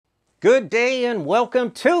Good day and welcome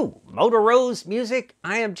to Motorose Music.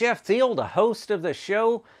 I am Jeff Thiel, the host of the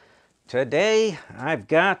show. Today I've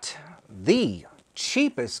got the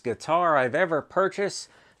cheapest guitar I've ever purchased,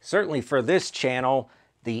 certainly for this channel,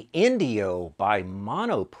 the Indio by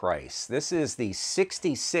Monoprice. This is the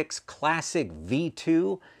 66 Classic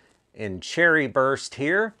V2 in Cherry Burst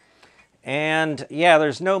here. And yeah,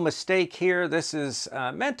 there's no mistake here. This is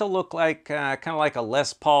meant to look like kind of like a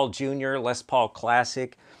Les Paul Jr., Les Paul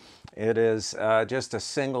Classic. It is just a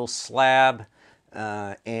single slab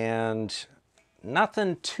and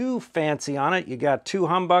nothing too fancy on it. You got two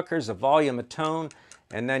humbuckers, a volume, a tone,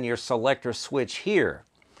 and then your selector switch here.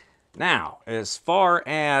 Now, as far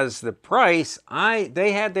as the price,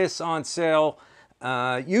 they had this on sale.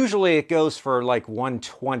 Usually it goes for like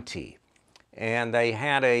 $120. And they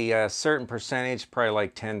had a certain percentage, probably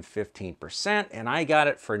like 10–15%, and I got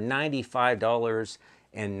it for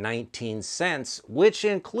 $95.19, which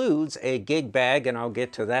includes a gig bag, and I'll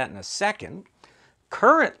get to that in a second.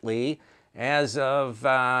 Currently, as of,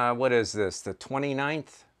 what is this, the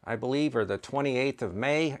 29th, I believe, or the 28th of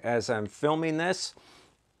May, as I'm filming this,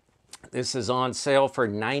 this is on sale for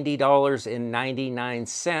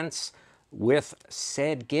 $90.99. with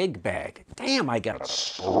said gig bag. Damn, I got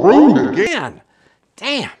screwed again.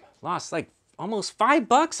 Damn, lost like almost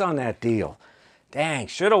 $5 on that deal. Dang,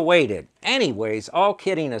 should have waited. Anyways, all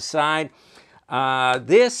kidding aside,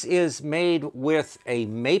 this is made with a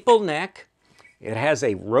maple neck. It has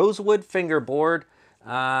a rosewood fingerboard.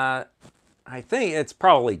 I think it's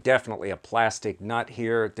probably definitely a plastic nut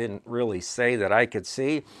here. It didn't really say that I could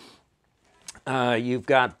see. You've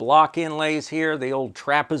got block inlays here, the old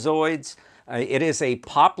trapezoids. It is a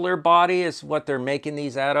poplar body is what they're making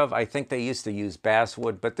these out of. I think they used to use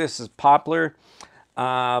basswood, but this is poplar.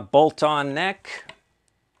 Bolt-on neck.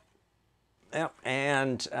 Yep,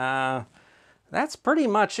 and that's pretty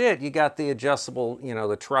much it. You got the adjustable,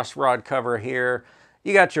 the truss rod cover here.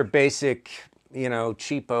 You got your basic,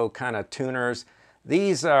 cheapo kind of tuners.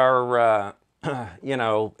 These are,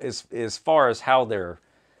 as far as how they're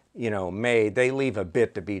made, they leave a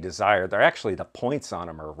bit to be desired. They're actually, the points on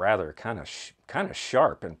them are rather kind of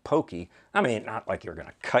sharp and pokey. I mean, not like you're going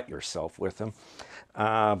to cut yourself with them.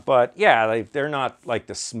 But yeah, they're not like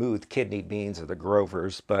the smooth kidney beans or the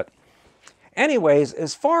Grovers. But anyways,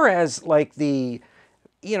 as far as like the,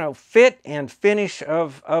 fit and finish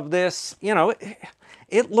of this,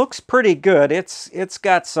 it looks pretty good. It's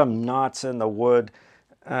got some knots in the wood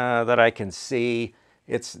that I can see.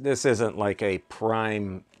 This isn't like a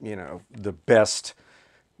prime, the best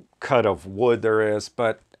cut of wood there is,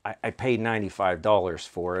 but I paid $95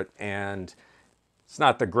 for it, and it's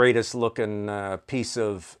not the greatest looking piece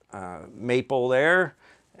of maple there.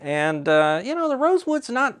 And, the rosewood's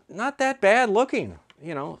not that bad looking,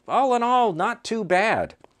 all in all, not too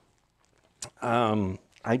bad.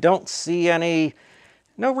 I don't see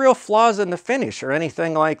no real flaws in the finish or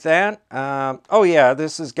anything like that. Oh yeah,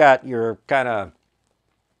 this has got your kind of,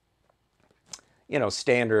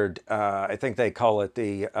 standard, I think they call it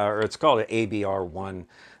or it's called an ABR1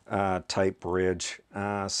 type bridge.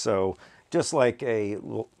 So just like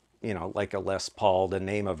like a Les Paul, the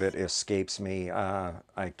name of it escapes me. I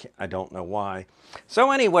don't know why.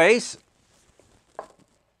 So anyways,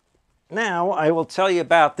 now I will tell you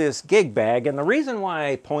about this gig bag. And the reason why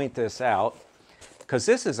I point this out, because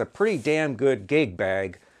this is a pretty damn good gig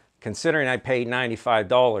bag, considering I paid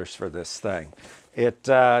 $95 for this thing. It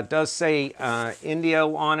does say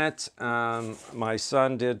Indio on it. My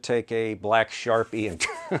son did take a black Sharpie and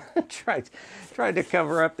tried to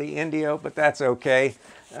cover up the Indio, but that's okay.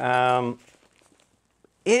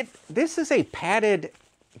 This is a padded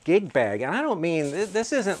gig bag, and I don't mean,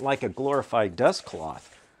 this isn't like a glorified dust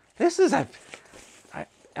cloth. This is I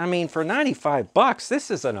mean, for $95,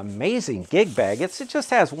 this is an amazing gig bag. It just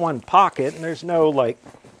has one pocket, and there's no like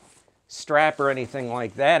strap or anything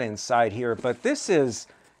like that inside here, but this is,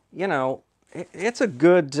 it's a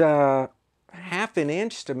good half an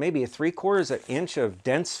inch to maybe a 3/4 inch of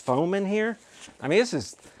dense foam in here. I mean, this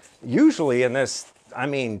is usually in this, I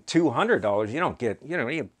mean, $200 you don't get,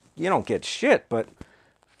 you don't get shit, but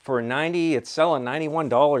for $90, it's selling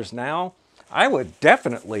 $91 now. I would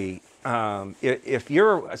definitely, if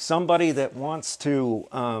you're somebody that wants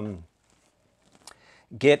to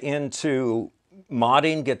get into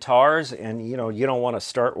modding guitars and you don't want to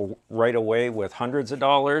start right away with hundreds of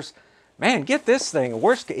dollars, man, get this thing.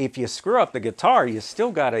 Worst, if you screw up the guitar, you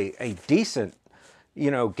still got a decent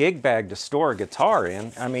gig bag to store a guitar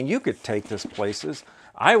in. I mean, you could take this places.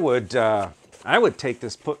 I would take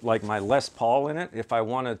this, put like my Les Paul in it if I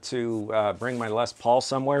wanted to bring my Les Paul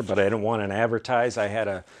somewhere, but I didn't want to advertise. I had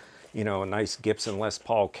a you know, a nice Gibson Les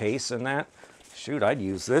Paul case in that, shoot, I'd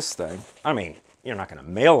use this thing. I mean, you're not going to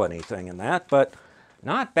mail anything in that, but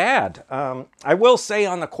not bad. I will say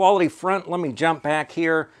on the quality front, let me jump back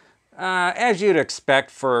here. As you'd expect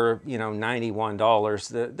for, you know,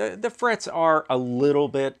 $91, the frets are a little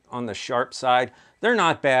bit on the sharp side. They're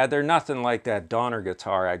not bad. They're nothing like that Donner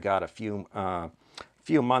guitar I got a few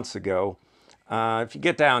months ago. If you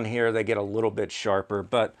get down here, they get a little bit sharper,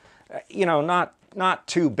 but, you know, not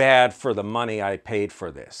too bad for the money I paid for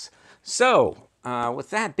this. So, with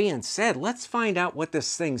that being said, let's find out what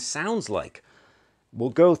this thing sounds like. We'll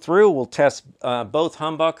go through, we'll test both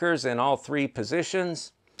humbuckers in all 3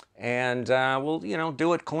 positions, and we'll, you know,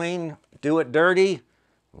 do it clean, do it dirty.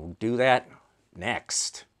 We'll do that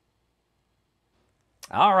next.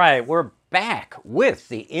 All right, we're back with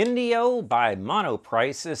the Indio by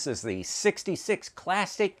Monoprice. This is the 66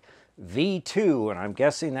 Classic V2, and I'm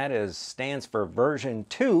guessing that stands for version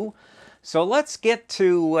 2. So let's get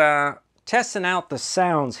to testing out the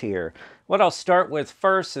sounds here. What I'll start with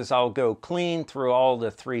first is I'll go clean through all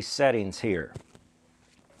the 3 settings here.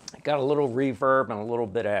 Got a little reverb and a little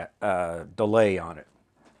bit of delay on it.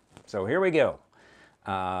 So here we go.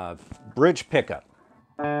 Bridge pickup.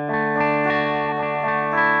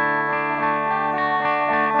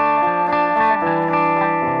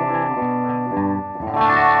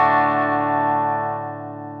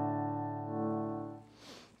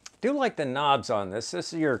 Do like the knobs on this.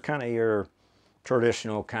 This is your kind of your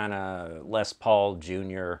traditional kind of Les Paul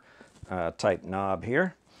Jr. Type knob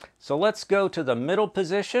here. So let's go to the middle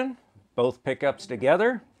position, both pickups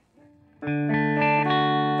together.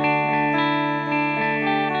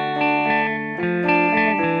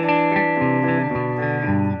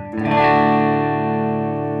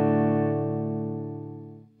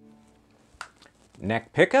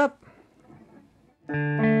 Neck pickup.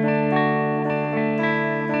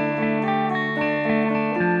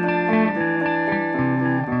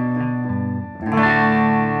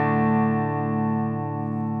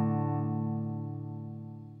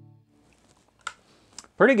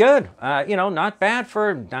 Pretty good. You know, not bad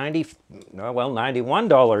for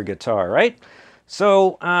 $91 guitar, right?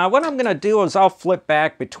 So what I'm going to do is I'll flip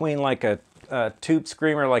back between like a tube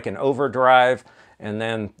screamer, like an overdrive, and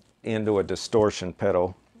then into a distortion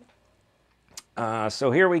pedal.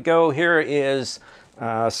 So here we go. Here is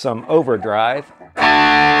some overdrive.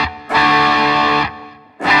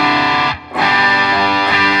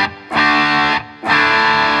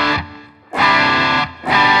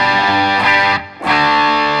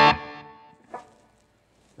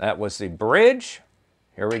 That was the bridge.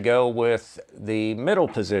 Here we go with the middle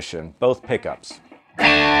position, both pickups.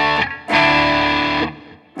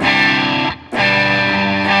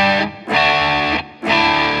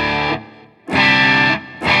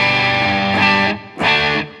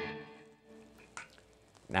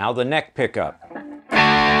 Now the neck pickup.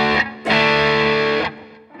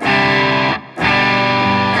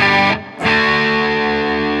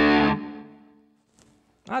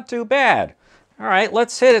 Not too bad. All right,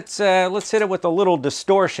 let's hit it with a little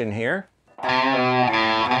distortion here.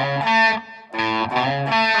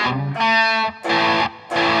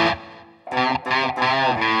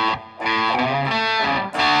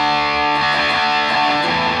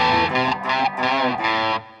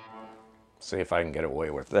 See if I can get away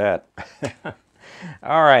with that.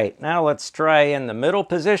 All right, now let's try in the middle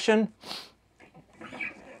position.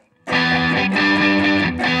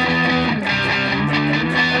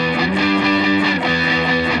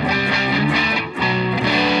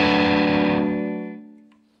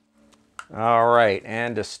 All right,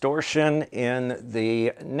 and distortion in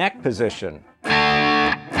the neck position.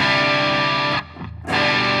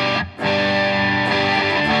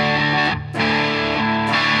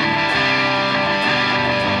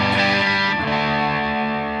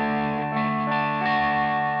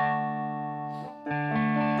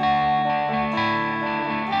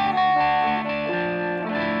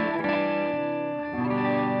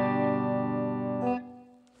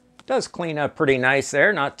 Does clean up pretty nice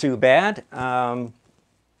there, not too bad.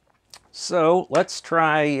 So let's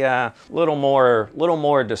try a little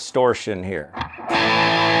more distortion here.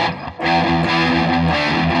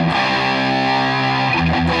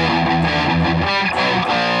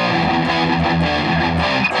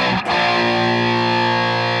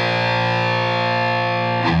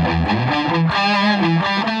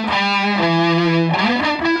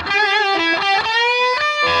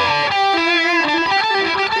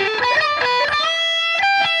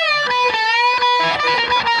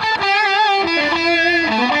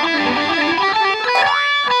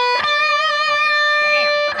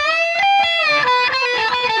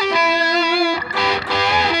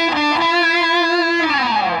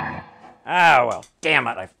 Ah, well, damn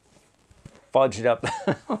it. I fudged up.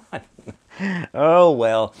 Oh,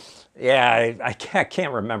 well. Yeah, I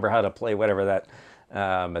can't remember how to play whatever that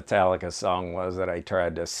Metallica song was that I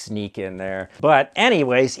tried to sneak in there. But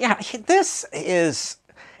anyways, yeah, this is,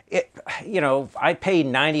 you know, I paid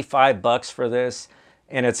 95 bucks for this,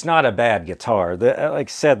 and it's not a bad guitar. Like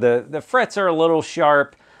I said, the frets are a little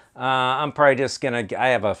sharp. I'm probably just gonna, I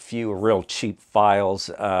have a few real cheap files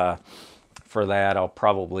for that. I'll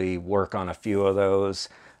probably work on a few of those.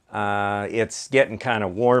 It's getting kind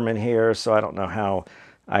of warm in here, so I don't know how.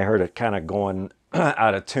 I heard it kind of going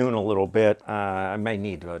out of tune a little bit. I may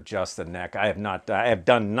need to adjust the neck. I have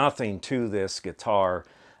done nothing to this guitar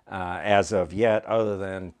as of yet, other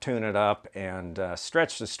than tune it up and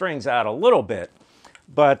stretch the strings out a little bit.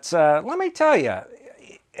 But let me tell you,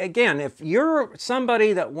 again, if you're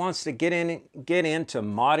somebody that wants to get into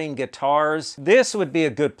modding guitars, this would be a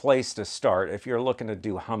good place to start if you're looking to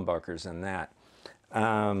do humbuckers and that.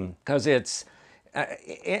 Because it's,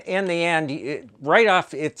 in the end, right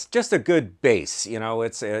off, it's just a good base. You know,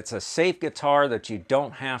 it's a safe guitar that you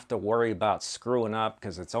don't have to worry about screwing up,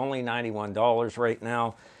 because it's only $91 right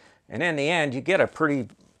now. And in the end, you get a pretty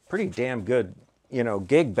damn good, you know,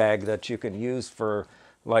 gig bag that you can use for,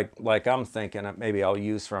 like I'm thinking maybe I'll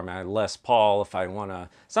use for my Les Paul if I want to.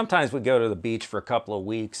 Sometimes we go to the beach for a couple of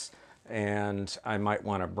weeks, and I might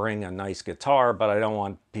want to bring a nice guitar, but I don't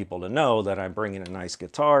want people to know that I'm bringing a nice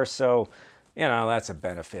guitar. So, you know, that's a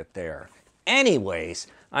benefit there. Anyways,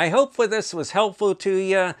 I hope this was helpful to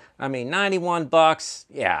you. I mean, 91 bucks.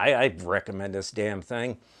 Yeah, I'd recommend this damn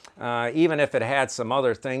thing. Even if it had some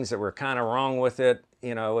other things that were kind of wrong with it,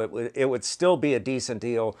 you know, it would still be a decent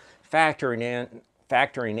deal, factoring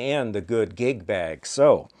in the good gig bag.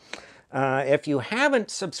 So, if you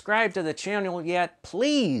haven't subscribed to the channel yet,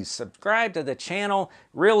 please subscribe to the channel.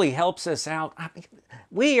 Really helps us out. I mean,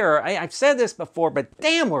 I've said this before, but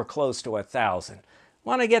damn, we're close to 1,000.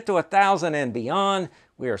 Want to get to 1,000 and beyond?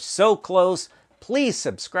 We are so close. Please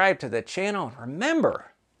subscribe to the channel. And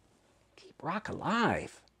remember, keep rock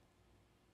alive.